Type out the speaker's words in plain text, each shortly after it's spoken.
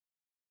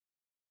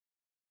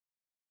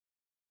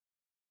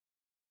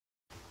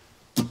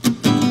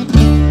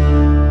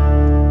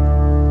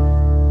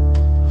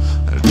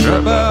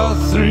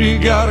House 3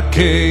 got a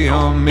K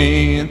on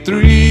me, and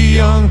 3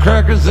 young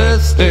crackers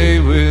that stay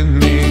with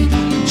me.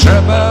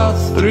 Trap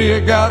House 3, I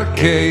got a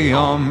K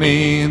on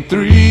me, and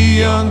 3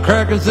 young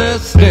crackers that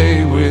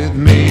stay with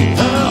me.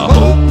 I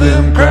hope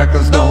them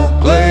crackers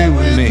don't play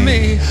with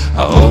me.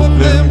 I hope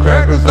them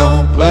crackers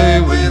don't play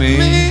with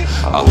me.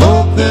 I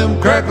hope them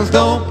crackers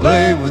don't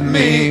play with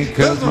me,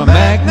 'cause my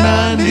Mac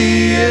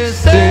 90 is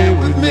stay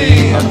with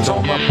me. I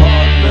told my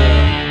partner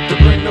to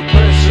bring the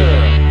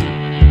pressure.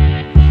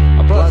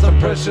 Apply some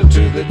pressure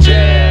to the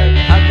jag.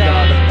 I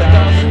got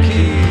 1,000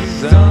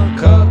 keys,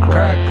 uncut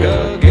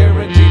cracker,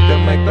 guaranteed to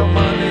make the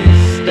money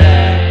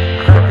stack.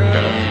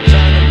 Cracker,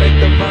 trying to make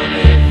the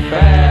money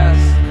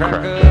fast.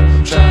 Cracker,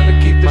 trying to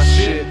keep the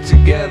shit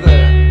together.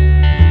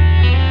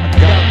 I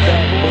got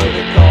that boy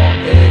they call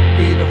egg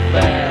beater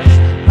fast.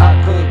 I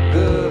cook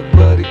good,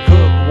 but he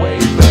cook way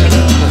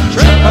better.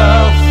 Trap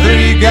House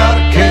 3 got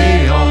a K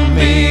on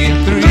me,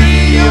 and 3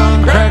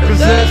 young crackers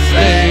that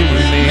stay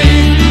with me.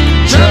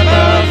 Trap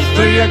House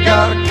 3, I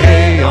got a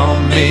K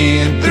on me,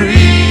 and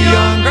 3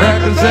 young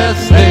crackers that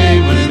stay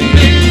with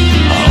me.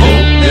 I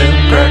hope them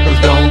crackers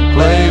don't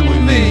play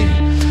with me.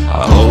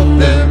 I hope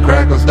them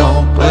crackers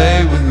don't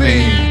play with me.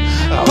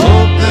 I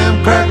hope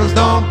them crackers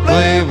don't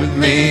play with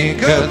me,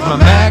 'cause my